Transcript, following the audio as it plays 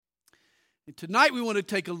And tonight we want to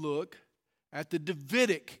take a look at the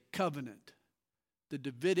Davidic covenant. The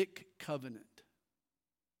Davidic covenant.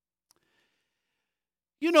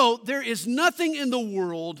 You know, there is nothing in the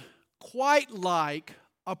world quite like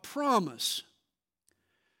a promise.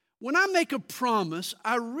 When I make a promise,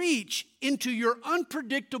 I reach into your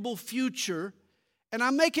unpredictable future and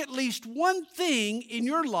I make at least one thing in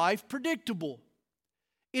your life predictable.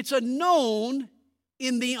 It's a known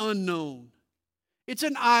in the unknown. It's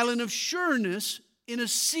an island of sureness in a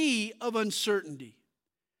sea of uncertainty.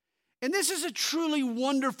 And this is a truly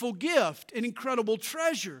wonderful gift, an incredible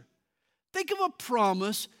treasure. Think of a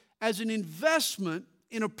promise as an investment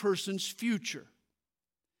in a person's future.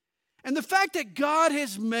 And the fact that God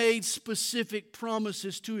has made specific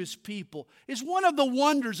promises to His people is one of the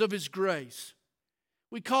wonders of His grace.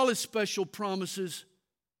 We call His special promises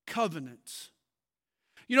covenants.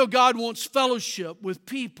 You know, God wants fellowship with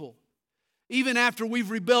people. Even after we've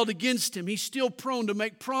rebelled against Him, He's still prone to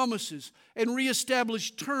make promises and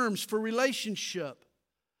reestablish terms for relationship.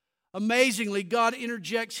 Amazingly, God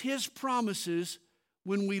interjects His promises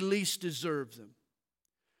when we least deserve them.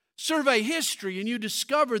 Survey history and you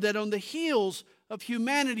discover that on the heels of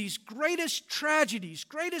humanity's greatest tragedies,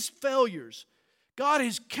 greatest failures, God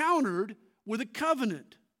has countered with a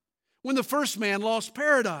covenant. When the first man lost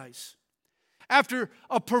paradise, after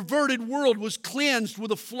a perverted world was cleansed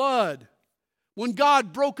with a flood, when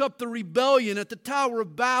God broke up the rebellion at the Tower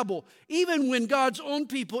of Babel, even when God's own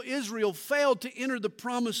people Israel failed to enter the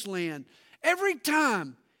promised land, every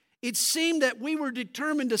time it seemed that we were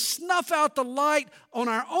determined to snuff out the light on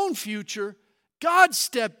our own future, God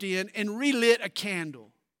stepped in and relit a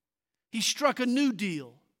candle. He struck a new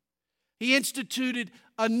deal. He instituted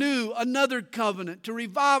another covenant to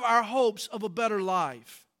revive our hopes of a better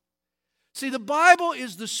life. See, the Bible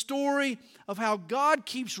is the story of how God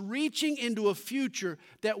keeps reaching into a future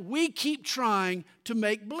that we keep trying to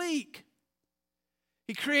make bleak.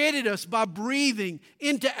 He created us by breathing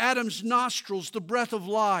into Adam's nostrils the breath of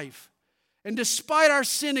life. And despite our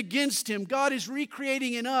sin against Him, God is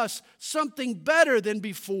recreating in us something better than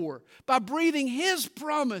before by breathing His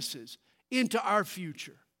promises into our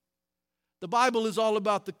future. The Bible is all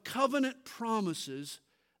about the covenant promises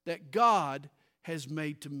that God has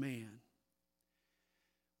made to man.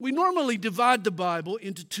 We normally divide the Bible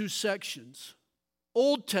into two sections,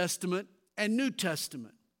 Old Testament and New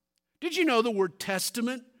Testament. Did you know the word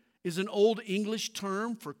testament is an Old English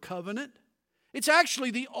term for covenant? It's actually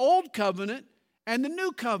the Old Covenant and the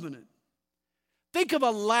New Covenant. Think of a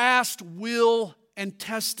last will and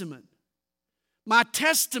testament. My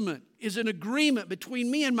testament is an agreement between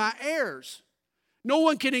me and my heirs. No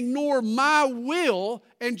one can ignore my will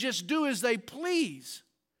and just do as they please.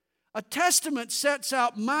 A testament sets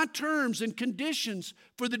out my terms and conditions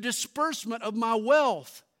for the disbursement of my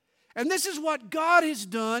wealth. And this is what God has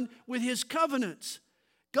done with His covenants.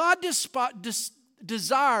 God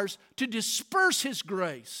desires to disperse His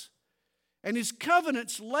grace. And His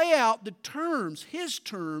covenants lay out the terms, His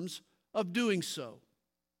terms of doing so.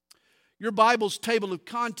 Your Bible's table of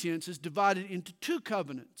contents is divided into two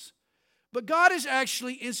covenants. But God has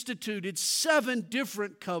actually instituted 7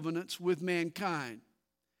 different covenants with mankind.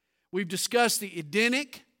 We've discussed the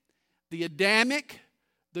Edenic, the Adamic,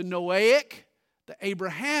 the Noahic, the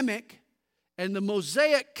Abrahamic, and the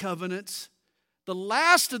Mosaic covenants. The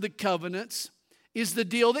last of the covenants is the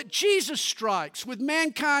deal that Jesus strikes with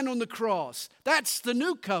mankind on the cross. That's the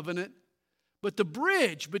new covenant. But the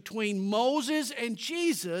bridge between Moses and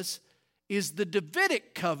Jesus is the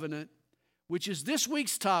Davidic covenant, which is this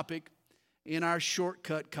week's topic in our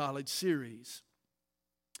Shortcut College series.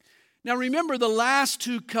 Now remember the last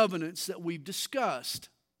 2 covenants that we've discussed.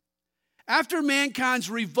 After mankind's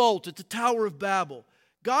revolt at the Tower of Babel,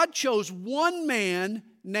 God chose one man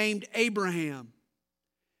named Abraham.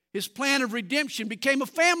 His plan of redemption became a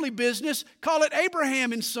family business. Call it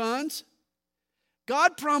Abraham and Sons.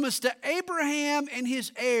 God promised to Abraham and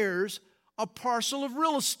his heirs a parcel of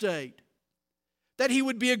real estate, that he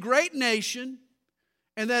would be a great nation,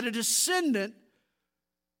 and that a descendant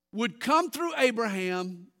would come through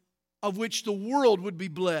Abraham of which the world would be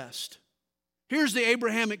blessed. Here's the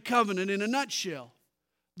Abrahamic covenant in a nutshell.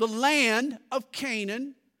 The land of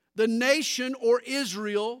Canaan, the nation or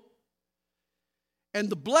Israel, and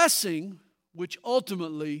the blessing which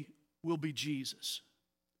ultimately will be Jesus.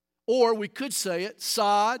 Or we could say it,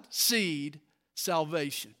 sod, seed,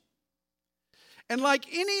 salvation. And like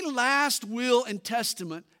any last will and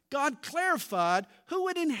testament, God clarified who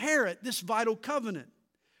would inherit this vital covenant.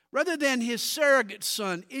 Rather than his surrogate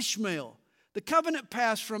son, Ishmael, the covenant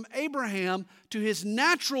passed from Abraham to his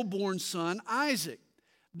natural-born son, Isaac.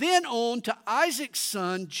 then on to Isaac's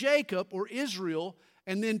son Jacob, or Israel,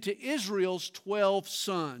 and then to Israel's 12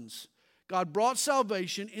 sons. God brought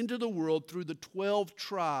salvation into the world through the 12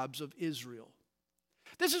 tribes of Israel.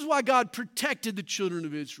 This is why God protected the children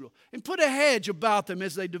of Israel and put a hedge about them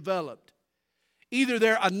as they developed. Either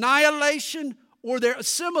their annihilation or their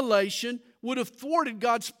assimilation would have thwarted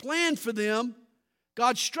God's plan for them.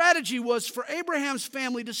 God's strategy was for Abraham's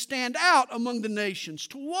family to stand out among the nations,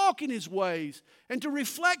 to walk in His ways, and to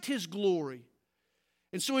reflect His glory.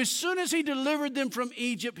 And so as soon as He delivered them from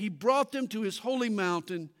Egypt, He brought them to His holy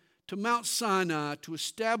mountain, to Mount Sinai, to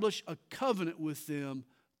establish a covenant with them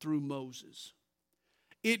through Moses.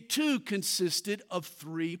 It too consisted of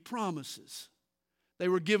 3 promises. They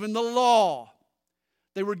were given the law.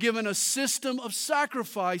 They were given a system of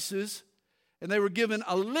sacrifices, and they were given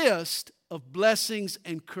a list of blessings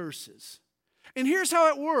and curses. And here's how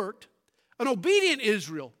it worked. An obedient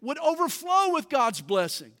Israel would overflow with God's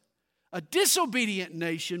blessing. A disobedient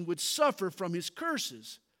nation would suffer from His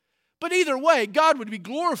curses. But either way, God would be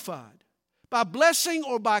glorified. By blessing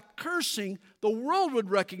or by cursing, the world would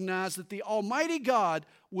recognize that the Almighty God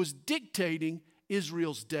was dictating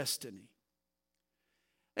Israel's destiny.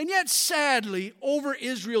 And yet, sadly, over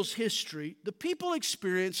Israel's history, the people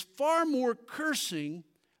experienced far more cursing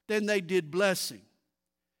than they did blessing.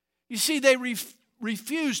 You see, they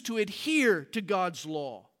refused to adhere to God's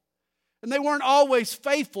law. And they weren't always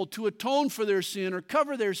faithful to atone for their sin or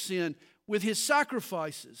cover their sin with His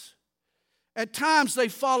sacrifices. At times, they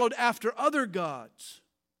followed after other gods.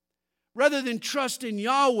 Rather than trust in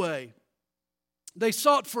Yahweh, they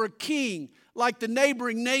sought for a king like the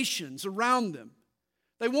neighboring nations around them.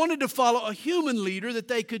 They wanted to follow a human leader that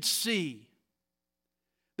they could see.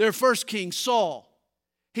 Their first king, Saul,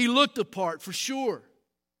 he looked the part for sure.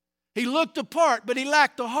 He looked the part, but he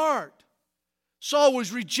lacked the heart. Saul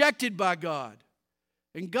was rejected by God.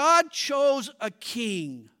 And God chose a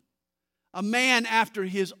king, a man after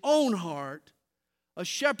His own heart, a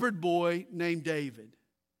shepherd boy named David.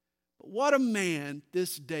 But what a man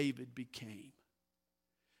this David became.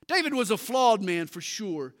 David was a flawed man for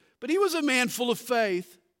sure, but he was a man full of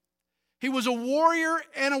faith. He was a warrior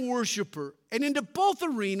and a worshiper, and into both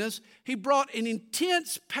arenas, he brought an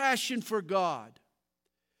intense passion for God.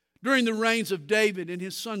 During the reigns of David and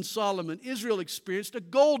his son Solomon, Israel experienced a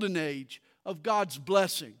golden age of God's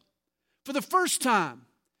blessing. For the first time,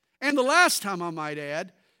 and the last time I might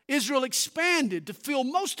add, Israel expanded to fill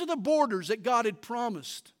most of the borders that God had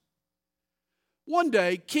promised. One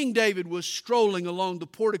day, King David was strolling along the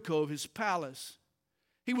portico of his palace.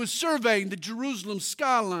 He was surveying the Jerusalem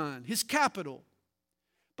skyline, his capital.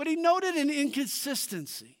 But he noted an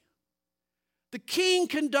inconsistency. The king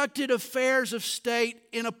conducted affairs of state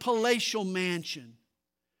in a palatial mansion,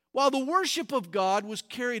 while the worship of God was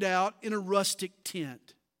carried out in a rustic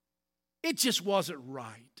tent. It just wasn't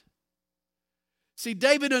right. See,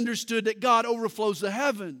 David understood that God overflows the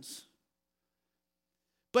heavens,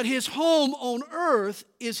 but His home on earth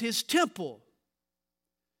is His temple.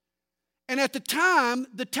 And at the time,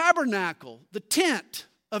 the tabernacle, the tent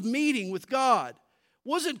of meeting with God,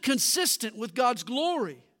 wasn't consistent with God's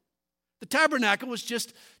glory. The tabernacle was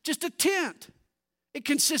just a tent. It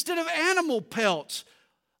consisted of animal pelts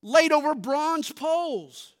laid over bronze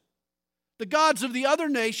poles. The gods of the other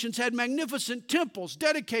nations had magnificent temples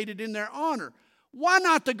dedicated in their honor. Why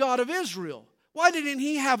not the God of Israel? Why didn't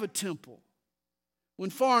He have a temple? When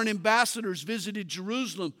foreign ambassadors visited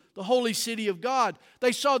Jerusalem, the holy city of God,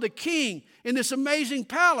 they saw the king in this amazing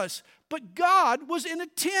palace, but God was in a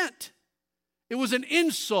tent. It was an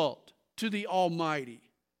insult to the Almighty.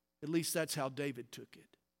 At least that's how David took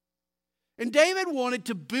it. And David wanted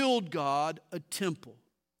to build God a temple.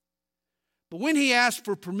 But when he asked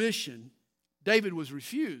for permission, David was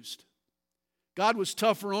refused. God was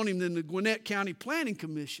tougher on him than the Gwinnett County Planning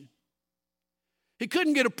Commission. He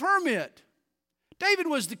couldn't get a permit. David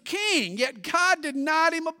was the king, yet God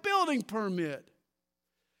denied him a building permit.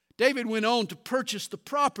 David went on to purchase the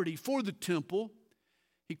property for the temple.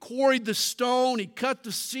 He quarried the stone, he cut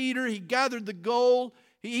the cedar, he gathered the gold,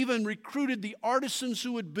 he even recruited the artisans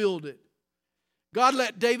who would build it. God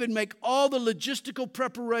let David make all the logistical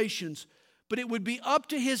preparations, but it would be up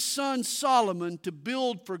to his son Solomon to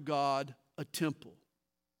build for God a temple.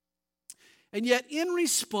 And yet, in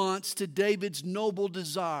response to David's noble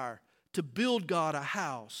desire to build God a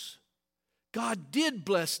house, God did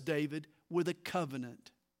bless David with a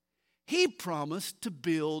covenant. He promised to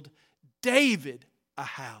build David a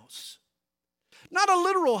house. Not a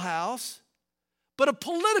literal house, but a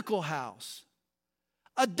political house.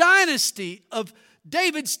 A dynasty of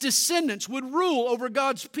David's descendants would rule over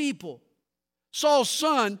God's people. Saul's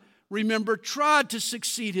son remember, tried to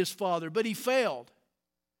succeed his father, but he failed.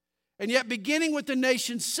 And yet, beginning with the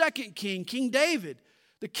nation's second king, King David,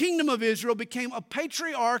 the kingdom of Israel became a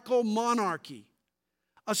patriarchal monarchy.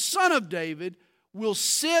 A son of David will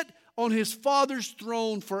sit on his father's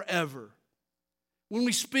throne forever. When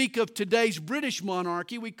we speak of today's British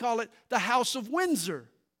monarchy, we call it the House of Windsor.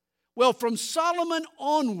 Well, from Solomon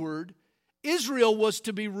onward, Israel was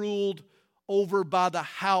to be ruled over by the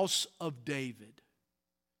house of David.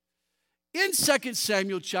 In 2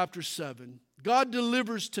 Samuel chapter 7, God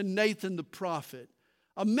delivers to Nathan the prophet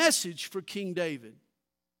a message for King David.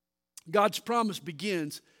 God's promise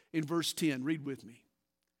begins in verse 10. Read with me.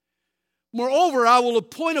 Moreover, I will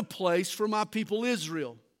appoint a place for my people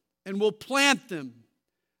Israel, and will plant them,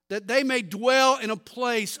 that they may dwell in a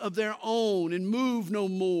place of their own and move no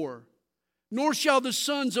more. Nor shall the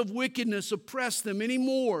sons of wickedness oppress them any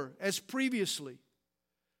more as previously,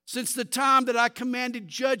 since the time that I commanded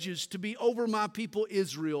judges to be over my people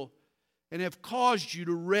Israel, and have caused you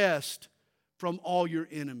to rest from all your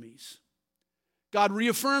enemies. God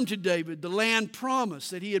reaffirmed to David the land promise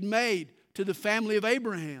that he had made to the family of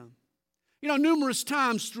Abraham. You know, numerous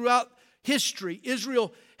times throughout history,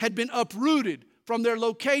 Israel had been uprooted from their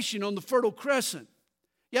location on the Fertile Crescent.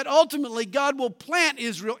 Yet ultimately, God will plant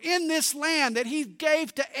Israel in this land that he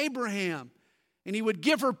gave to Abraham, and he would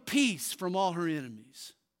give her peace from all her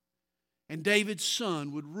enemies. And David's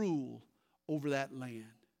son would rule over that land.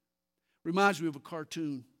 Reminds me of a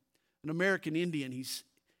cartoon. An American Indian, he's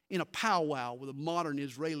in a powwow with a modern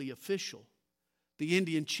Israeli official. The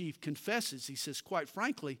Indian chief confesses, he says, quite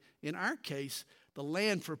frankly, in our case, the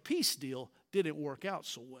land for peace deal didn't work out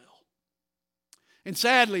so well. And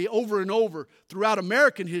sadly, over and over throughout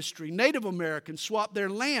American history, Native Americans swapped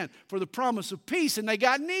their land for the promise of peace, and they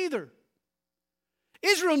got neither.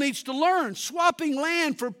 Israel needs to learn swapping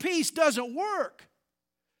land for peace doesn't work.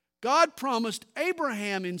 God promised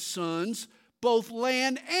Abraham and sons both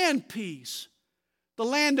land and peace. The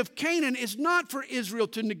land of Canaan is not for Israel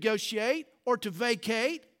to negotiate or to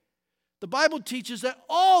vacate. The Bible teaches that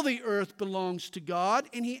all the earth belongs to God,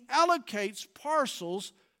 and he allocates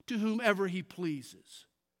parcels to whomever he pleases.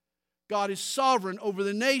 God is sovereign over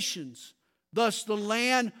the nations. Thus, the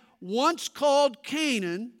land once called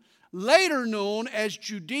Canaan, later known as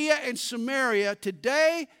Judea and Samaria,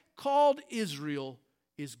 today called Israel,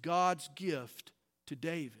 is God's gift to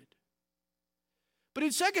David. But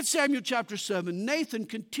in 2 Samuel chapter 7, Nathan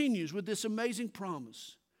continues with this amazing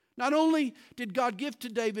promise. Not only did God give to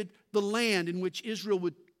David the land in which Israel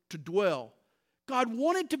would to dwell, David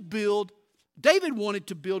wanted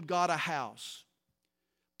to build God a house.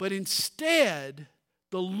 But instead,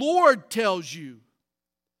 the Lord tells you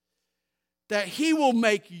that he will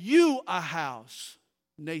make you a house,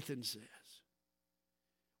 Nathan says.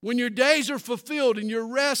 When your days are fulfilled and you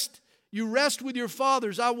rest with your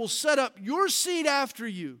fathers, I will set up your seed after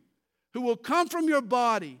you, who will come from your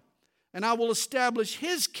body, and I will establish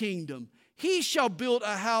his kingdom. He shall build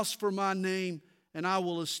a house for my name, and I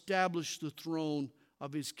will establish the throne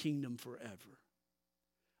of his kingdom forever.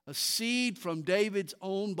 A seed from David's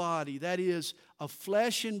own body, that is, a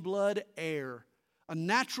flesh and blood heir, a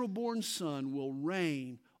natural-born son, will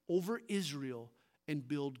reign over Israel and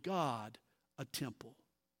build God a temple.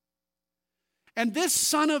 And this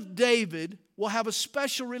son of David will have a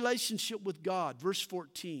special relationship with God. Verse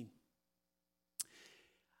 14.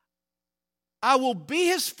 I will be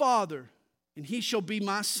his father, and he shall be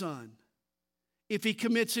my son. If he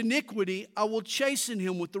commits iniquity, I will chasten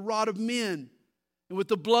him with the rod of men and with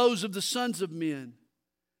the blows of the sons of men.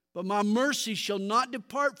 But my mercy shall not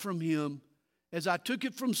depart from him, as I took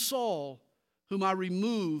it from Saul, whom I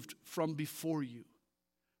removed from before you.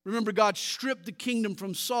 Remember, God stripped the kingdom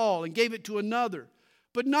from Saul and gave it to another.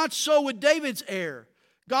 But not so with David's heir.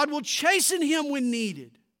 God will chasten him when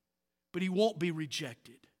needed, but he won't be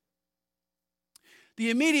rejected. The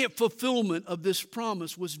immediate fulfillment of this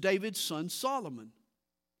promise was David's son Solomon.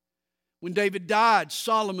 When David died,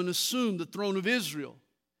 Solomon assumed the throne of Israel.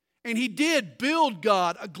 And he did build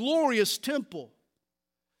God a glorious temple.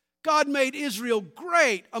 God made Israel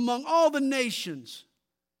great among all the nations.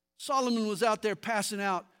 Solomon was out there passing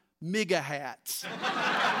out MAGA hats.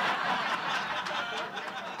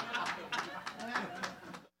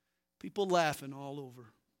 People laughing all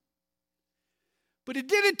over. But it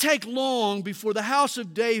didn't take long before the house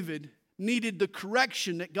of David needed the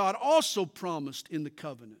correction that God also promised in the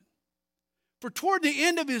covenant. For toward the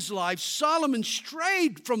end of his life, Solomon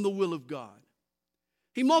strayed from the will of God.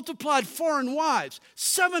 He multiplied foreign wives.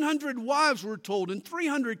 700 wives were told, and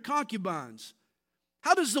 300 concubines.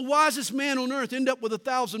 How does the wisest man on earth end up with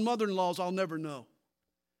 1,000 mother-in-laws? I'll never know.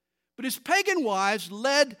 But his pagan wives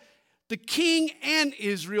led the king and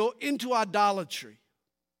Israel into idolatry.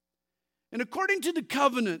 And according to the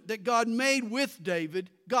covenant that God made with David,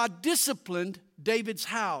 God disciplined David's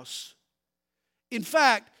house. In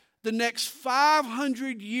fact, the next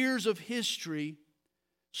 500 years of history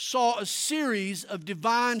saw a series of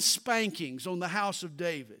divine spankings on the house of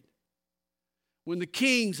David. When the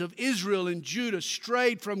kings of Israel and Judah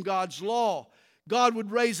strayed from God's law, God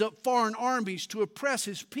would raise up foreign armies to oppress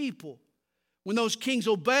His people. When those kings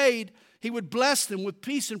obeyed, He would bless them with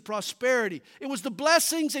peace and prosperity. It was the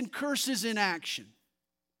blessings and curses in action.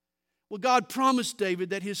 Well, God promised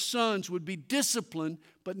David that his sons would be disciplined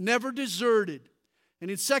but never deserted.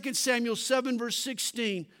 And in 2 Samuel 7 verse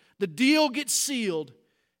 16, the deal gets sealed.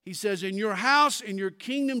 He says, "And your house and your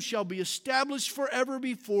kingdom shall be established forever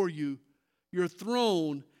before you. Your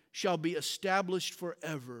throne shall be established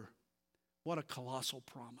forever." What a colossal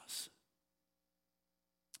promise.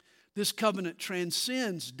 This covenant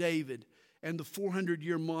transcends David and the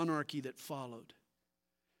 400-year monarchy that followed.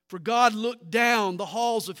 For God looked down the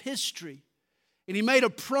halls of history and He made a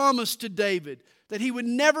promise to David that he would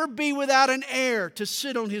never be without an heir to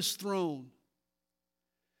sit on his throne.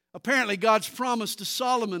 Apparently, God's promise to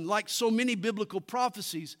Solomon, like so many biblical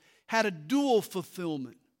prophecies, had a dual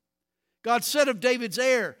fulfillment. God said of David's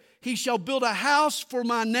heir, "He shall build a house for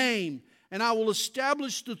my name, and I will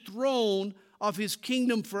establish the throne of his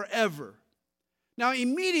kingdom forever." Now,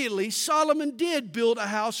 immediately, Solomon did build a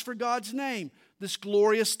house for God's name, this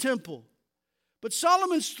glorious temple. But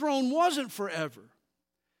Solomon's throne wasn't forever.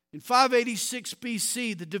 In 586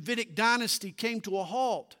 BC, the Davidic dynasty came to a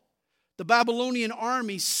halt. The Babylonian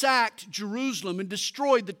army sacked Jerusalem and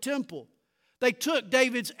destroyed the temple. They took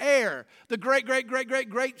David's heir, the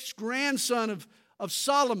great-great-great-great-great-grandson of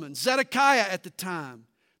Solomon, Zedekiah at the time.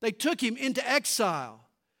 They took him into exile.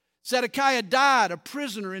 Zedekiah died a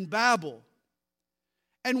prisoner in Babel.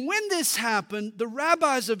 And when this happened, the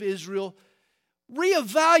rabbis of Israel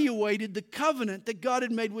reevaluated the covenant that God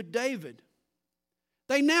had made with David.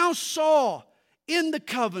 They now saw in the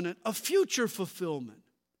covenant a future fulfillment,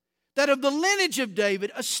 that of the lineage of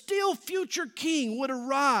David, a still future king would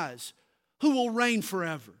arise who will reign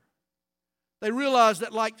forever. They realized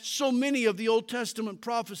that, like so many of the Old Testament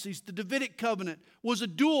prophecies, the Davidic covenant was a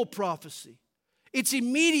dual prophecy. Its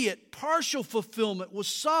immediate partial fulfillment was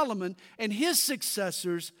Solomon and his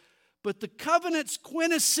successors, but the covenant's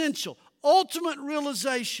quintessential, ultimate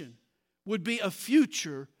realization would be a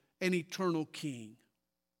future and eternal king.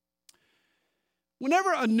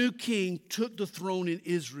 Whenever a new king took the throne in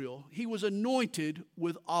Israel, he was anointed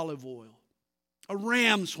with olive oil. A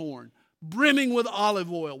ram's horn brimming with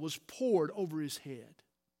olive oil was poured over his head.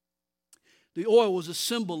 The oil was a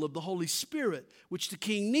symbol of the Holy Spirit, which the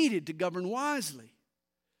king needed to govern wisely.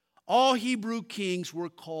 All Hebrew kings were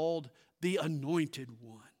called the Anointed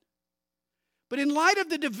One. But in light of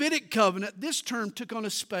the Davidic covenant, this term took on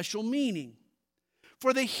a special meaning.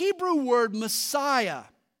 For the Hebrew word Messiah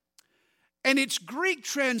and its Greek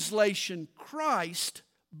translation Christ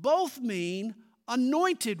both mean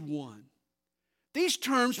Anointed One. These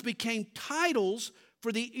terms became titles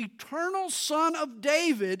for the eternal Son of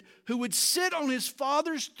David who would sit on his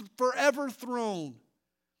Father's forever throne.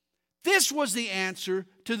 This was the answer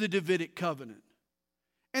to the Davidic covenant.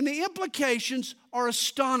 And the implications are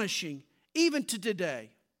astonishing even to today.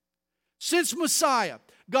 Since Messiah,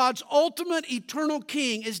 God's ultimate eternal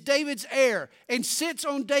king, is David's heir and sits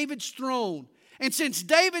on David's throne. And since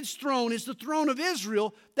David's throne is the throne of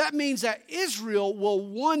Israel, that means that Israel will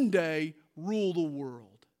one day rule the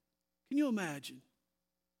world. Can you imagine?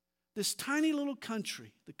 This tiny little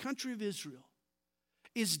country, the country of Israel,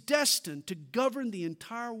 is destined to govern the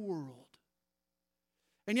entire world.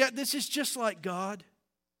 And yet this is just like God.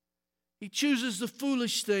 He chooses the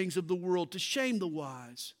foolish things of the world to shame the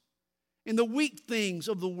wise, and the weak things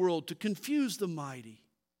of the world to confuse the mighty.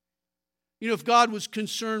 You know, if God was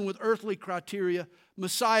concerned with earthly criteria,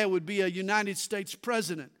 Messiah would be a United States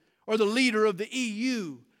president, or the leader of the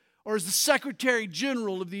EU, or as the Secretary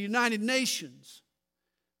General of the United Nations.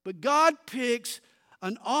 But God picks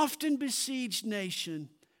an often besieged nation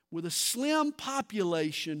with a slim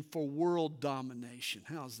population for world domination.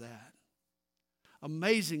 How's that?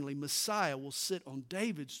 Amazingly, Messiah will sit on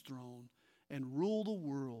David's throne and rule the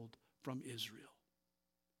world from Israel.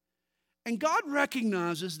 And God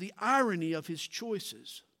recognizes the irony of His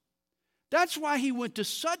choices. That's why He went to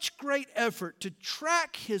such great effort to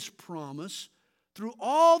track His promise through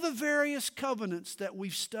all the various covenants that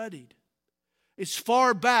we've studied. As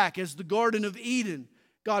far back as the Garden of Eden,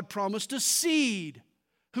 God promised a seed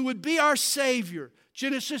who would be our Savior.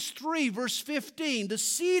 Genesis 3 verse 15, the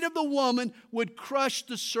seed of the woman would crush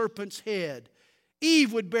the serpent's head.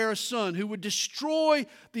 Eve would bear a son who would destroy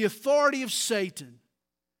the authority of Satan.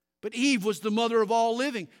 But Eve was the mother of all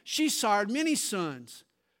living. She sired many sons.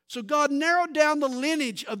 So God narrowed down the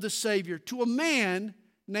lineage of the Savior to a man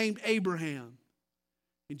named Abraham.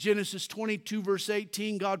 In Genesis 22, verse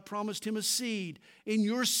 18, God promised him a seed. In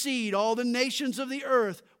your seed, all the nations of the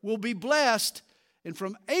earth will be blessed. And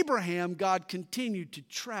from Abraham, God continued to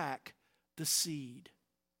track the seed.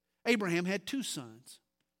 Abraham had two sons,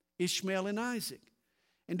 Ishmael and Isaac.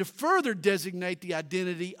 And to further designate the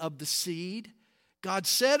identity of the seed, God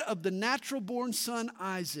said of the natural-born son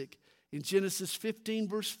Isaac in Genesis 15,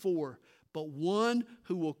 verse 4, "But one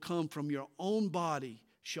who will come from your own body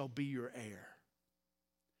shall be your heir."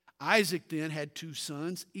 Isaac then had two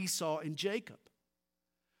sons, Esau and Jacob.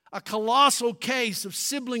 A colossal case of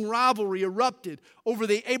sibling rivalry erupted over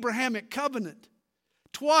the Abrahamic covenant.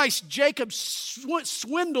 Twice Jacob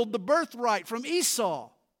swindled the birthright from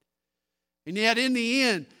Esau. And yet in the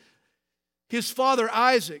end, his father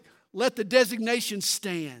Isaac let the designation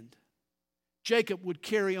stand. Jacob would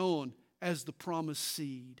carry on as the promised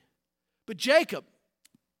seed. But Jacob,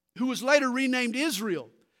 who was later renamed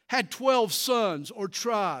Israel, had 12 sons or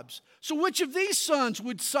tribes. So which of these sons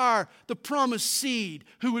would sire the promised seed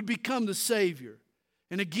who would become the Savior?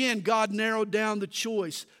 And again, God narrowed down the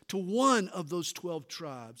choice to one of those 12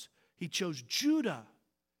 tribes. He chose Judah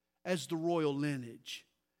as the royal lineage.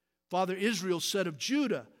 Father Israel said of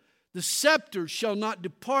Judah, "The scepter shall not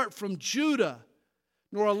depart from Judah,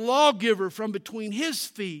 nor a lawgiver from between his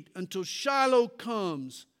feet until Shiloh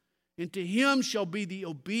comes. And to him shall be the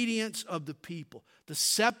obedience of the people." The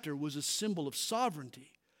scepter was a symbol of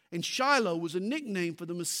sovereignty, and Shiloh was a nickname for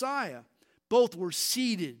the Messiah. Both were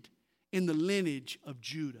seated in the lineage of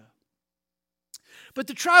Judah. But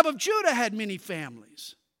the tribe of Judah had many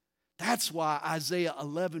families. That's why Isaiah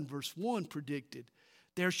 11 verse 1 predicted,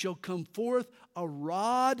 "There shall come forth a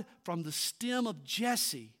rod from the stem of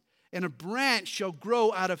Jesse, and a branch shall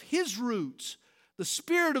grow out of his roots. The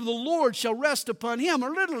Spirit of the Lord shall rest upon him,"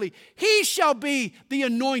 or literally, he shall be the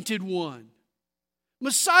anointed one.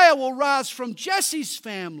 Messiah will rise from Jesse's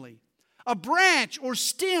family, a branch or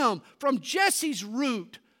stem from Jesse's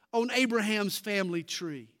root on Abraham's family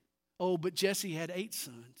tree. Oh, but Jesse had 8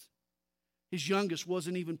 sons. His youngest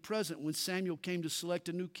wasn't even present when Samuel came to select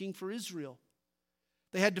a new king for Israel.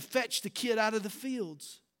 They had to fetch the kid out of the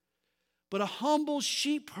fields. But a humble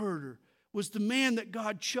sheep herder was the man that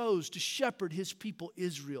God chose to shepherd his people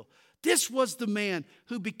Israel. This was the man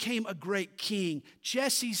who became a great king.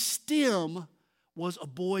 Jesse's stem was a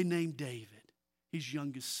boy named David, his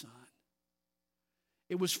youngest son.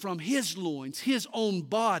 It was from his loins, his own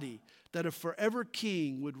body, that a forever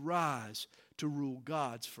king would rise to rule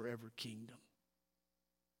God's forever kingdom.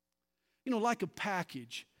 You know, like a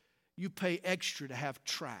package, you pay extra to have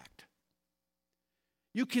tracked.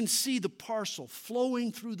 You can see the parcel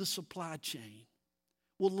flowing through the supply chain.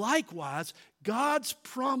 Well, likewise, God's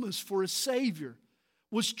promise for a Savior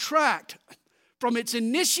was tracked from its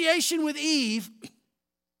initiation with Eve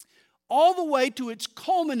all the way to its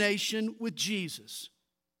culmination with Jesus.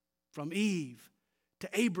 From Eve to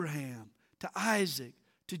Abraham, to Isaac,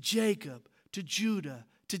 to Jacob, to Judah,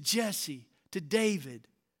 to Jesse, to David,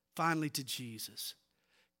 finally to Jesus.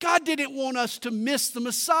 God didn't want us to miss the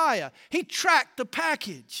Messiah. He tracked the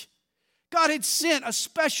package. God had sent a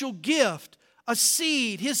special gift, a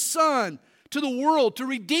seed, His Son, to the world to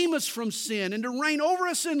redeem us from sin and to reign over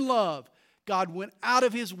us in love. God went out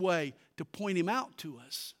of His way to point Him out to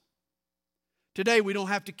us. Today, we don't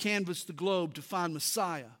have to canvass the globe to find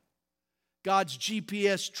Messiah. God's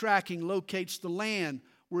GPS tracking locates the land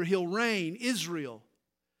where He'll reign, Israel.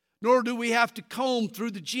 Nor do we have to comb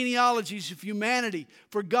through the genealogies of humanity,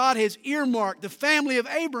 for God has earmarked the family of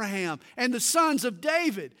Abraham and the sons of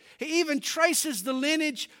David. He even traces the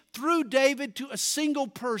lineage through David to a single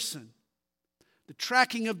person. The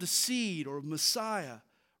tracking of the seed or Messiah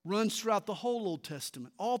runs throughout the whole Old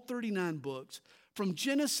Testament, all 39 books, from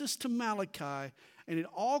Genesis to Malachi, and it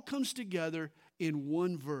all comes together in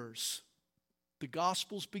one verse. The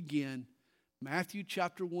Gospels begin, Matthew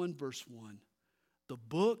chapter 1, verse 1. The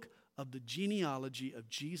book of the genealogy of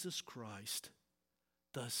Jesus Christ,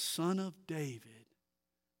 the son of David,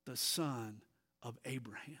 the son of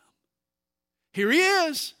Abraham. Here he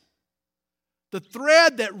is. The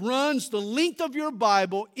thread that runs the length of your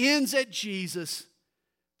Bible ends at Jesus,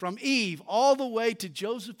 from Eve all the way to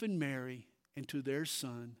Joseph and Mary and to their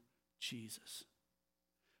son, Jesus.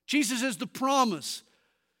 Jesus is the promised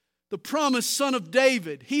son of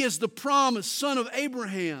David. He is the promised son of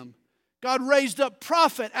Abraham. God raised up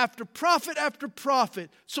prophet after prophet after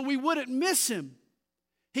prophet so we wouldn't miss him.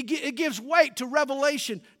 It gives weight to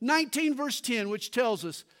Revelation 19 verse 10, which tells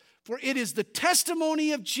us, for it is the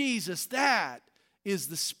testimony of Jesus that is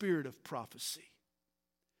the spirit of prophecy.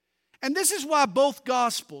 And this is why both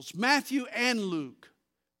Gospels, Matthew and Luke,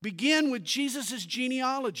 begin with Jesus'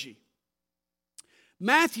 genealogy.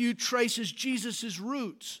 Matthew traces Jesus'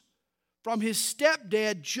 roots from his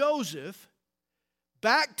stepdad Joseph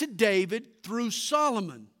back to David through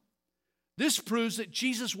Solomon. This proves that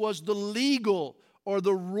Jesus was the legal or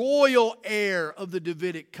the royal heir of the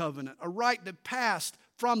Davidic covenant, a right that passed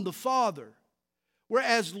from the Father.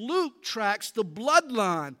 Whereas Luke tracks the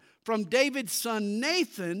bloodline from David's son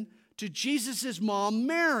Nathan to Jesus' mom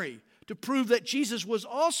Mary to prove that Jesus was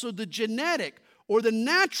also the genetic or the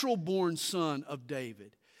natural born son of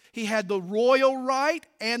David. He had the royal right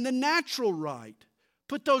and the natural right.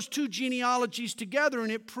 Put those two genealogies together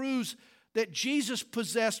and it proves that Jesus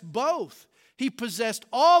possessed both. He possessed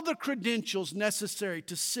all the credentials necessary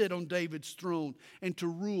to sit on David's throne and to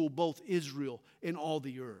rule both Israel and all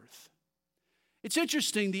the earth. It's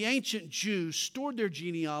interesting, the ancient Jews stored their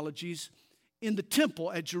genealogies in the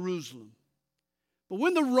temple at Jerusalem. But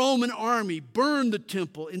when the Roman army burned the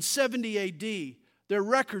temple in 70 AD, their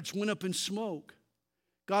records went up in smoke.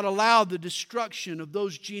 God allowed the destruction of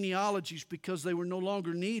those genealogies because they were no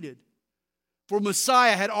longer needed. For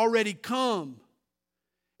Messiah had already come.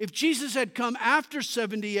 If Jesus had come after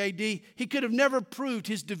 70 AD, he could have never proved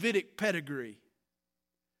his Davidic pedigree.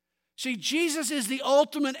 See, Jesus is the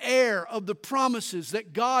ultimate heir of the promises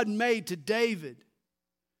that God made to David.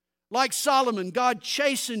 Like Solomon, God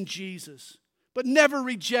chastened Jesus, but never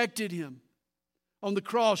rejected him. On the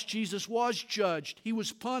cross, Jesus was judged. He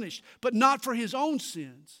was punished, but not for his own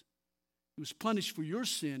sins. He was punished for your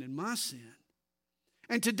sin and my sin.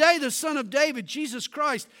 And today, the Son of David, Jesus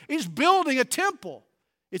Christ, is building a temple.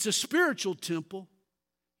 It's a spiritual temple.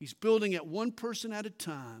 He's building it one person at a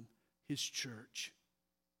time, his church.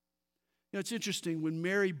 You know, it's interesting, when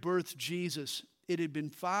Mary birthed Jesus, it had been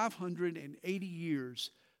 580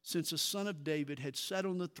 years since a son of David had sat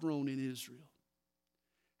on the throne in Israel.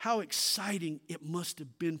 How exciting it must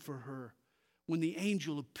have been for her when the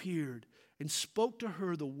angel appeared and spoke to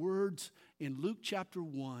her the words in Luke chapter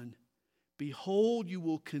 1, "Behold, you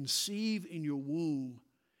will conceive in your womb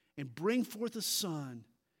and bring forth a son,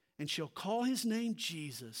 and shall call his name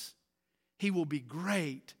Jesus. He will be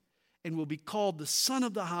great and will be called the Son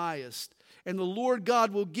of the Highest. And the Lord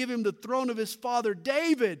God will give him the throne of his father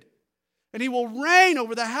David. And he will reign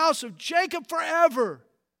over the house of Jacob forever.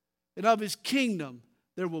 And of his kingdom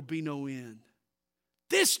there will be no end."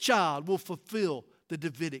 This child will fulfill the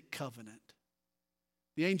Davidic covenant.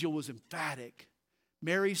 The angel was emphatic.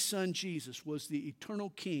 Mary's son Jesus was the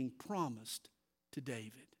eternal king promised to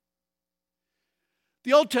David.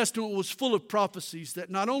 The Old Testament was full of prophecies that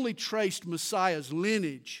not only traced Messiah's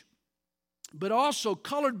lineage, but also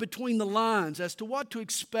colored between the lines as to what to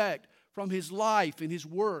expect from his life and his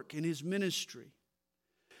work and his ministry.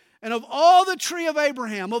 And of all the tree of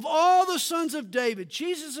Abraham, of all the sons of David,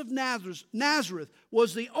 Jesus of Nazareth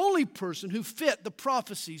was the only person who fit the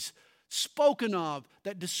prophecies spoken of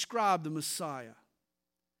that describe the Messiah.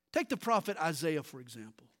 Take the prophet Isaiah, for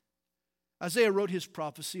example. Isaiah wrote his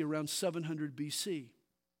prophecy around 700 BC,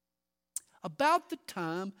 about the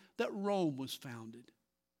time that Rome was founded.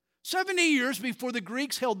 70 years before the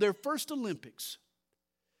Greeks held their first Olympics.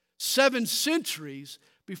 7 centuries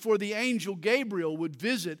before the angel Gabriel would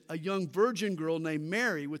visit a young virgin girl named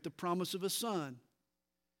Mary with the promise of a son.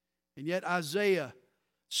 And yet Isaiah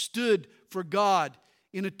stood for God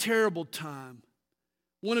in a terrible time.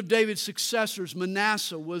 One of David's successors,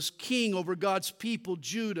 Manasseh, was king over God's people,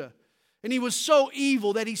 Judah. And he was so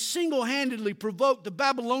evil that he single-handedly provoked the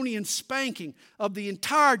Babylonian spanking of the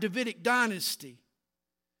entire Davidic dynasty.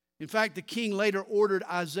 In fact, the king later ordered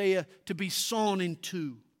Isaiah to be sawn in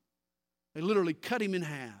two. They literally cut him in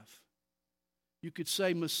half. You could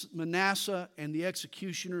say Manasseh and the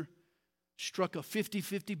executioner struck a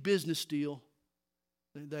 50-50 business deal.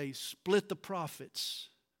 They split the profits.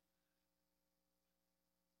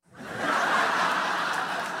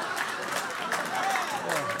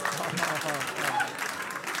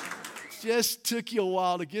 Just took you a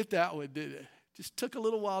while to get that one, didn't it? Just took a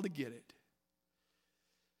little while to get it.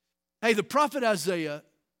 Hey, the prophet Isaiah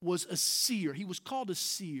was a seer. He was called a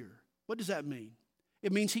seer. What does that mean?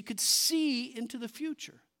 It means he could see into the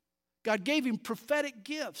future. God gave him prophetic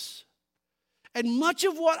gifts. And much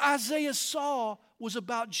of what Isaiah saw was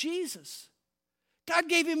about Jesus. God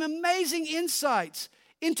gave him amazing insights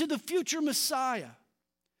into the future Messiah.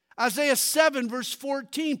 Isaiah 7 verse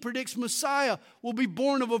 14 predicts Messiah will be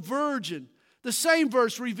born of a virgin. The same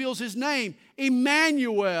verse reveals his name,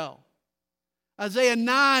 Emmanuel. Isaiah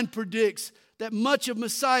 9 predicts that much of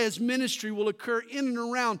Messiah's ministry will occur in and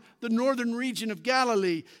around the northern region of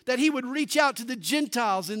Galilee, that he would reach out to the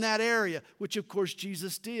Gentiles in that area, which of course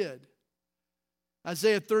Jesus did.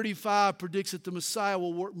 Isaiah 35 predicts that the Messiah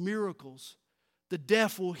will work miracles. The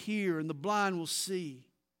deaf will hear and the blind will see.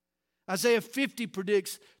 Isaiah 50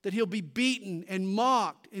 predicts that he'll be beaten and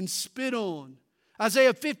mocked and spit on.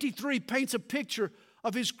 Isaiah 53 paints a picture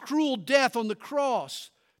of his cruel death on the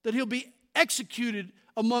cross, that he'll be executed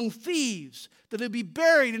among thieves, that he'll be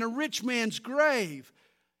buried in a rich man's grave,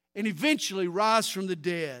 and eventually rise from the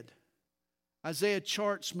dead. Isaiah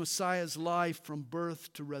charts Messiah's life from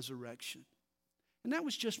birth to resurrection. And that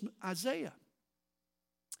was just Isaiah.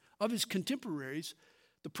 Of his contemporaries,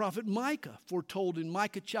 the prophet Micah foretold in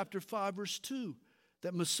Micah chapter 5, verse 2,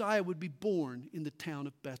 that Messiah would be born in the town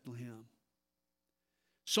of Bethlehem.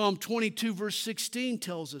 Psalm 22, verse 16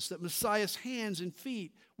 tells us that Messiah's hands and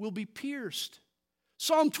feet will be pierced.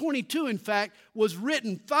 Psalm 22, in fact, was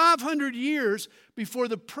written 500 years before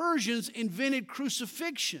the Persians invented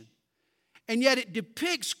crucifixion. And yet it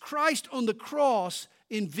depicts Christ on the cross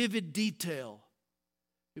in vivid detail.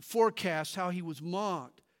 It forecasts how he was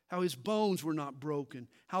mocked, how his bones were not broken,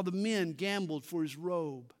 how the men gambled for his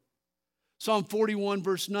robe. Psalm 41,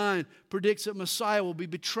 verse 9 predicts that Messiah will be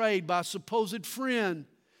betrayed by a supposed friend.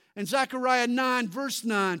 And Zechariah 9, verse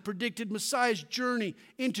 9 predicted Messiah's journey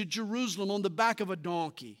into Jerusalem on the back of a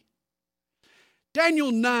donkey.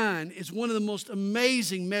 Daniel 9 is one of the most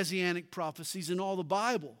amazing messianic prophecies in all the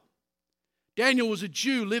Bible. Daniel was a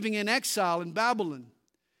Jew living in exile in Babylon,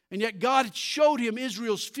 and yet God showed him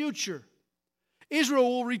Israel's future. Israel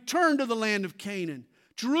will return to the land of Canaan.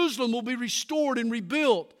 Jerusalem will be restored and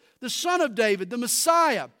rebuilt. The Son of David, the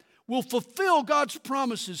Messiah, will fulfill God's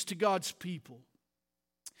promises to God's people.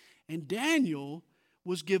 And Daniel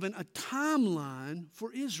was given a timeline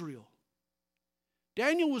for Israel.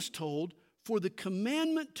 Daniel was told from the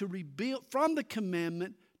commandment to rebuild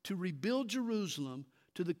Jerusalem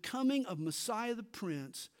to the coming of Messiah the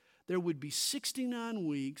Prince, there would be 69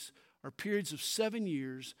 weeks or periods of 7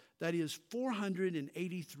 years, that is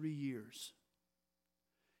 483 years.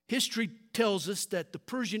 History tells us that the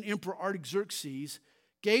Persian Emperor Artaxerxes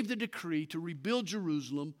gave the decree to rebuild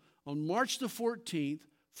Jerusalem on March the 14th,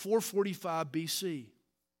 445 BC.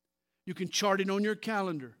 You can chart it on your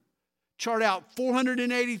calendar. Chart out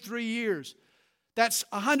 483 years. That's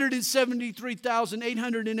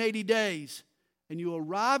 173,880 days. And you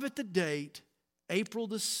arrive at the date, April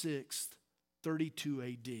the 6th, 32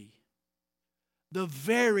 AD. The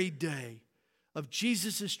very day of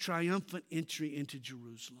Jesus' triumphant entry into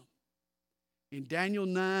Jerusalem. In Daniel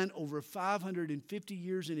 9, over 550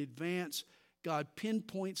 years in advance, God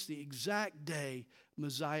pinpoints the exact day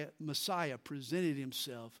Messiah presented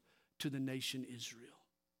himself to the nation Israel.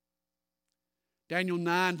 Daniel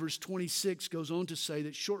 9, verse 26 goes on to say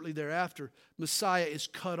that shortly thereafter, Messiah is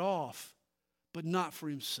cut off, but not for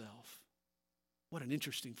himself. What an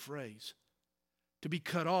interesting phrase. To be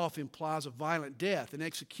cut off implies a violent death, an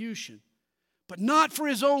execution, but not for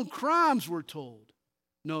his own crimes, we're told.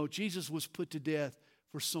 No, Jesus was put to death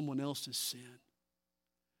for someone else's sin.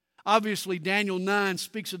 Obviously, Daniel 9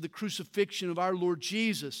 speaks of the crucifixion of our Lord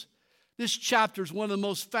Jesus. This chapter is one of the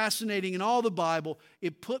most fascinating in all the Bible.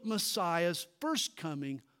 It put Messiah's first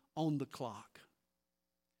coming on the clock.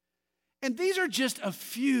 And these are just a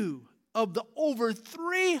few of the over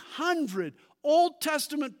 300 Old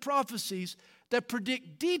Testament prophecies that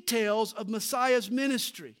predict details of Messiah's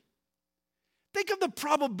ministry. Think of the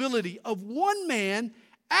probability of one man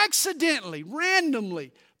accidentally,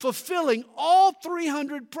 randomly fulfilling all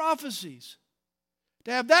 300 prophecies.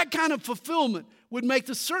 To have that kind of fulfillment would make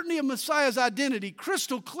the certainty of Messiah's identity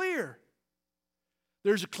crystal clear.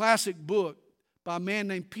 There's a classic book by a man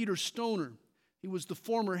named Peter Stoner. He was the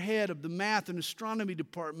former head of the math and astronomy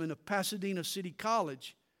department of Pasadena City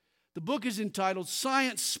College. The book is entitled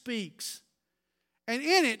Science Speaks. And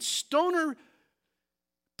in it, Stoner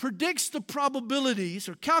predicts the probabilities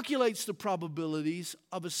or calculates the probabilities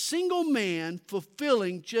of a single man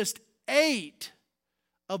fulfilling just 8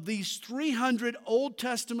 of these 300 Old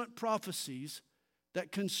Testament prophecies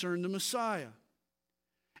that concern the Messiah.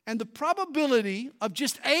 And the probability of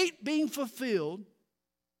just 8 being fulfilled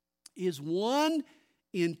is 1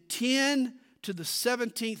 in 10 to the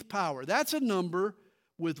 17th power. That's a number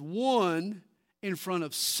with 1 in front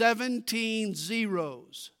of 17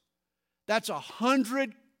 zeros. That's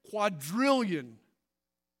 100 quadrillion.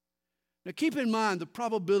 Now keep in mind the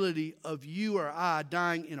probability of you or I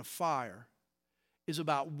dying in a fire is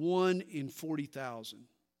about 1 in 40,000.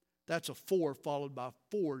 That's a 4 followed by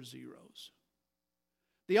 4 zeros.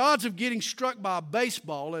 The odds of getting struck by a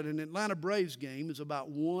baseball at an Atlanta Braves game is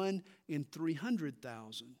about 1 in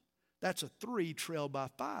 300,000. That's a 3 trailed by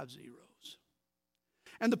 5 zeros.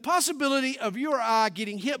 And the possibility of your eye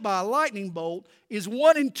getting hit by a lightning bolt is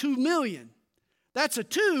 1 in 2 million. That's a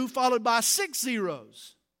 2 followed by 6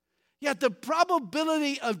 zeros. Yet the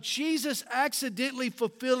probability of Jesus accidentally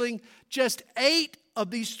fulfilling just 8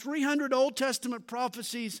 of these 300 Old Testament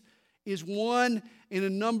prophecies is 1 in a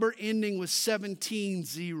number ending with 17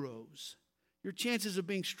 zeros. Your chances of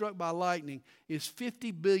being struck by lightning is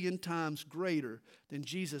 50 billion times greater than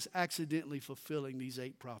Jesus accidentally fulfilling these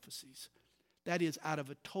 8 prophecies. That is out of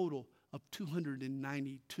a total of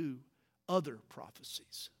 292 other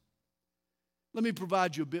prophecies. Let me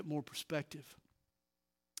provide you a bit more perspective.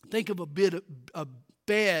 Think of a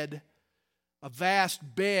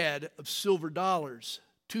vast bed of silver dollars,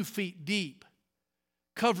 2 feet deep,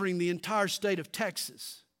 covering the entire state of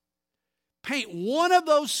Texas. Paint one of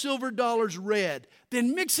those silver dollars red,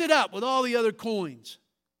 then mix it up with all the other coins.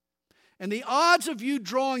 And the odds of you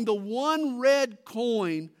drawing the one red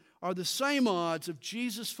coin are the same odds of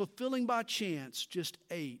Jesus fulfilling by chance just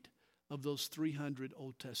 8 of those 300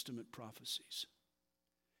 Old Testament prophecies.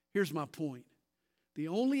 Here's my point. The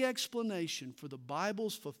only explanation for the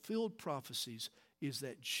Bible's fulfilled prophecies is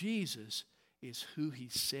that Jesus is who he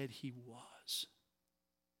said he was.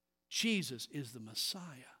 Jesus is the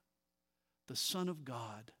Messiah, the Son of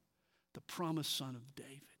God, the promised Son of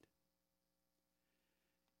David.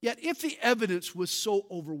 Yet if the evidence was so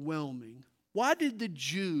overwhelming, why did the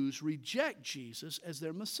Jews reject Jesus as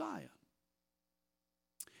their Messiah?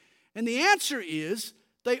 And the answer is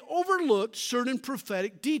they overlooked certain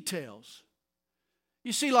prophetic details.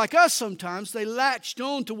 You see, like us sometimes, they latched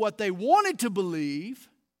on to what they wanted to believe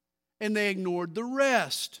and they ignored the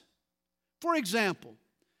rest. For example,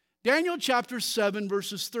 Daniel chapter 7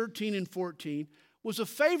 verses 13 and 14 was a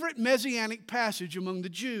favorite messianic passage among the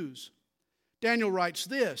Jews. Daniel writes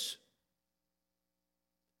this,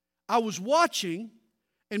 I was watching,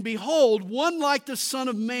 and behold, one like the Son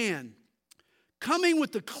of Man, coming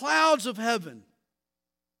with the clouds of heaven.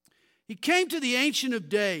 He came to the Ancient of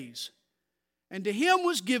Days, and to him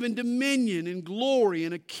was given dominion and glory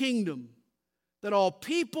and a kingdom, that all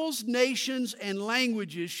peoples, nations, and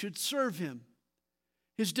languages should serve him.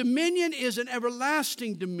 His dominion is an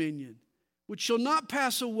everlasting dominion, which shall not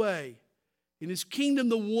pass away, and his kingdom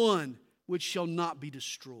the one which shall not be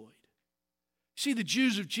destroyed. See, the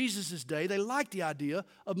Jews of Jesus' day, they liked the idea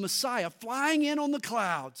of Messiah flying in on the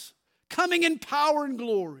clouds, coming in power and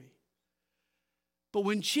glory. But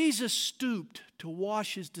when Jesus stooped to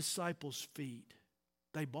wash his disciples' feet,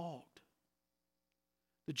 they balked.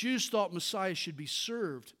 The Jews thought Messiah should be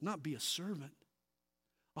served, not be a servant.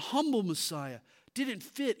 A humble Messiah didn't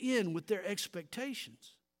fit in with their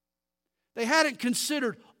expectations. They hadn't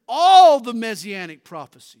considered all the messianic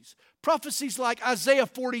prophecies. Prophecies like Isaiah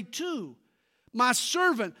 42. My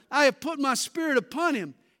servant, I have put my spirit upon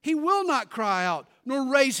him. He will not cry out,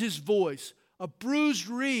 nor raise his voice. A bruised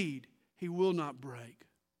reed he will not break.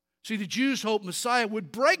 See, the Jews hoped Messiah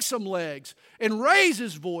would break some legs and raise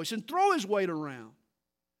his voice and throw his weight around.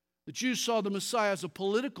 The Jews saw the Messiah as a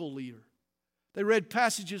political leader. They read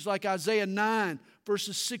passages like Isaiah 9,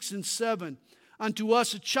 verses 6 and 7. Unto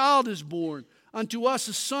us a child is born, unto us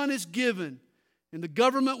a son is given, and the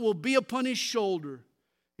government will be upon his shoulder,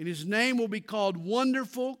 and his name will be called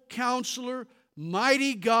Wonderful, Counselor,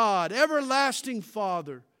 Mighty God, Everlasting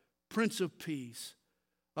Father, Prince of Peace.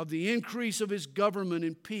 Of the increase of his government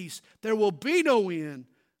and peace, there will be no end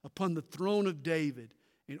upon the throne of David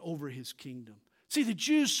and over his kingdom. See, the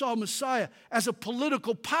Jews saw Messiah as a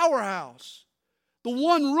political powerhouse. The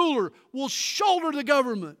one ruler will shoulder the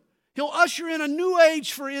government. He'll usher in a new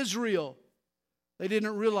age for Israel. They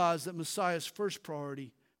didn't realize that Messiah's first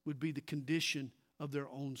priority would be the condition of their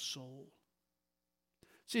own soul.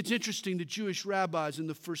 See, it's interesting, the Jewish rabbis in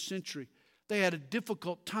the first century, they had a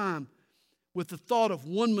difficult time with the thought of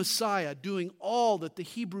one Messiah doing all that the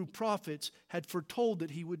Hebrew prophets had foretold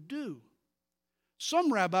that he would do.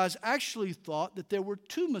 Some rabbis actually thought that there were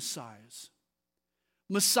 2 Messiahs.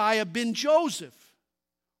 Messiah ben Joseph,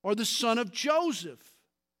 or the son of Joseph.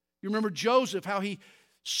 You remember Joseph, how he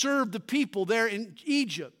served the people there in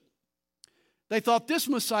Egypt. They thought this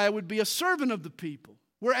Messiah would be a servant of the people,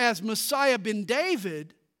 whereas Messiah ben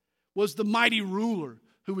David was the mighty ruler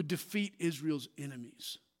who would defeat Israel's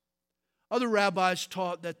enemies. Other rabbis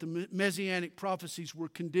taught that the messianic prophecies were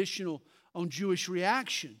conditional on Jewish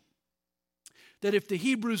reaction. That if the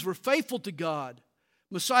Hebrews were faithful to God,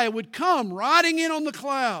 Messiah would come riding in on the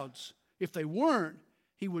clouds. If they weren't,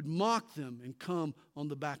 he would mock them and come on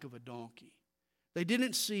the back of a donkey. They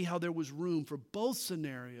didn't see how there was room for both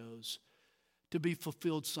scenarios to be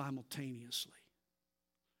fulfilled simultaneously.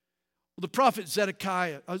 Well, the prophet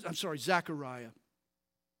Zechariah.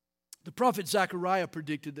 The prophet Zechariah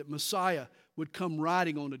predicted that Messiah would come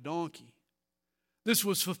riding on a donkey. This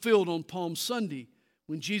was fulfilled on Palm Sunday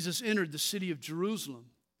when Jesus entered the city of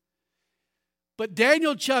Jerusalem. But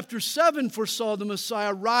Daniel chapter 7 foresaw the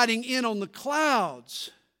Messiah riding in on the clouds.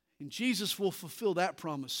 And Jesus will fulfill that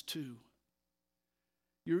promise too.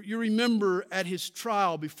 You remember at his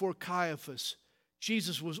trial before Caiaphas,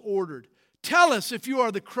 Jesus was ordered, "Tell us if you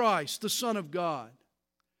are the Christ, the Son of God."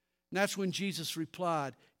 And that's when Jesus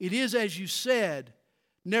replied, "It is as you said.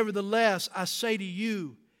 Nevertheless, I say to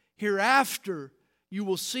you, hereafter you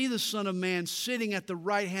will see the Son of Man sitting at the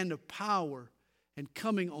right hand of power and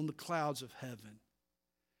coming on the clouds of heaven."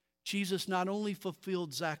 Jesus not only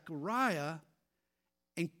fulfilled Zechariah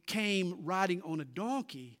and came riding on a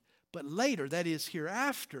donkey, but later, that is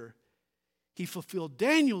hereafter, he fulfilled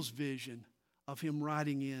Daniel's vision of him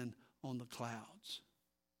riding in on the clouds.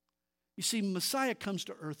 You see, Messiah comes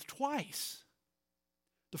to earth twice.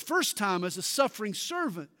 The first time as a suffering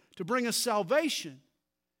servant to bring us salvation.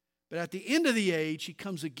 But at the end of the age, he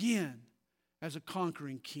comes again as a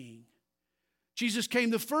conquering king. Jesus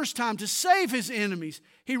came the first time to save his enemies.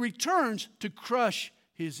 He returns to crush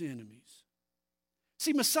his enemies.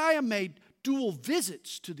 See, Messiah made dual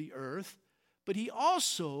visits to the earth, but he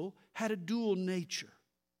also had a dual nature.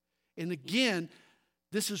 And again,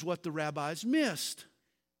 this is what the rabbis missed.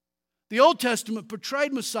 The Old Testament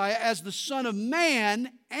portrayed Messiah as the Son of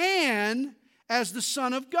Man and as the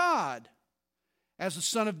Son of God. As the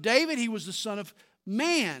Son of David, he was the Son of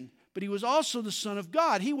Man, but he was also the Son of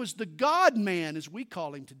God. He was the God-man, as we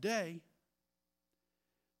call him today.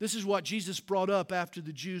 This is what Jesus brought up after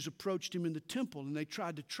the Jews approached him in the temple and they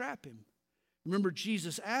tried to trap him. Remember,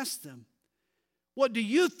 Jesus asked them, "What do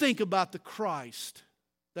you think about the Christ?"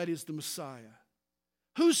 That is the Messiah.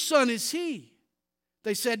 "Whose son is he?"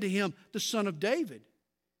 They said to him, "The son of David."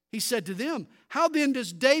 He said to them, "How then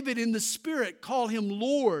does David in the Spirit call him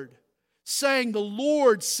Lord, saying, 'The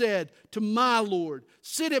Lord said to my Lord,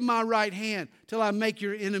 sit at my right hand till I make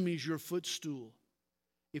your enemies your footstool?'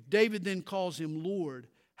 If David then calls him Lord,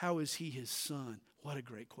 how is he his son?" What a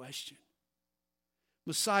great question.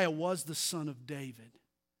 Messiah was the son of David.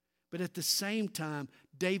 But at the same time,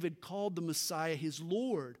 David called the Messiah his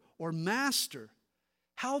Lord or master.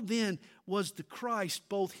 How then was the Christ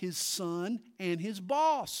both his son and his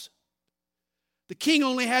boss? The king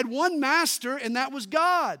only had one master, and that was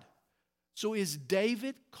God. So is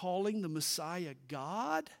David calling the Messiah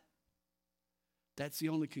God? That's the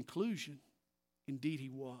only conclusion. Indeed, he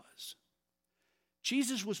was.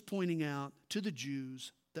 Jesus was pointing out to the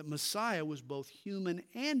Jews that Messiah was both human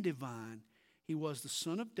and divine. He was the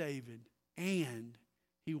Son of David and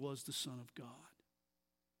he was the Son of God.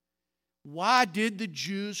 Why did the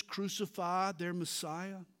Jews crucify their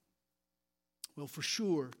Messiah? Well, for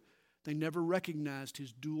sure, they never recognized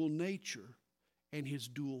his dual nature and his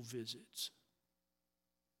dual visits.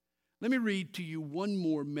 Let me read to you one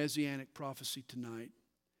more messianic prophecy tonight.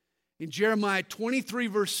 In Jeremiah 23,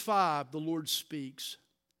 verse 5, the Lord speaks,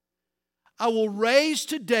 "I will raise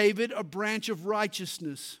to David a branch of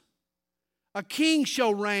righteousness. A king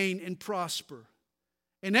shall reign and prosper,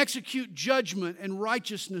 and execute judgment and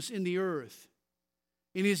righteousness in the earth.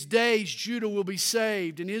 In his days Judah will be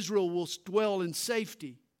saved, and Israel will dwell in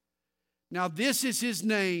safety. Now this is his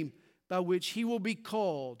name by which he will be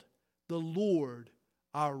called, the Lord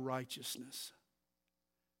our righteousness."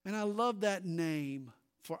 And I love that name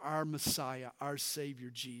for our Messiah, our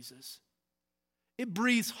Savior Jesus. It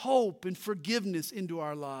breathes hope and forgiveness into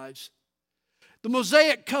our lives. The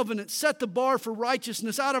Mosaic covenant set the bar for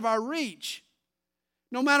righteousness out of our reach.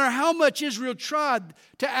 No matter how much Israel tried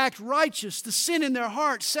to act righteous, the sin in their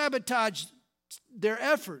heart sabotaged their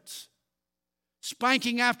efforts.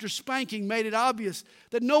 Spanking after spanking made it obvious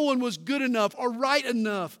that no one was good enough or right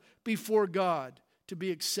enough before God to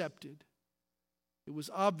be accepted. It was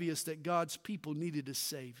obvious that God's people needed a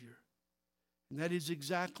Savior. And that is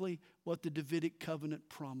exactly what the Davidic covenant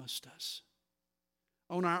promised us.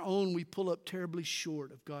 On our own, we pull up terribly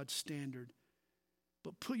short of God's standard.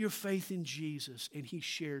 But put your faith in Jesus, and he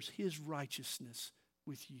shares his righteousness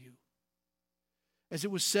with you. As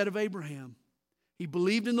it was said of Abraham, he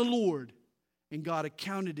believed in the Lord, and God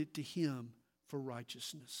accounted it to him for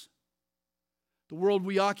righteousness. The world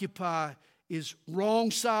we occupy is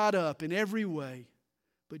wrong side up in every way,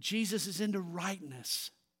 but Jesus is into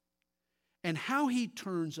rightness. And how he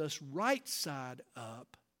turns us right side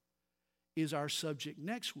up is our subject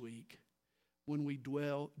next week when we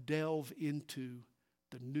delve into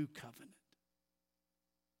the new covenant.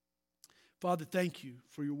 Father, thank you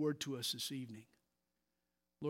for your word to us this evening.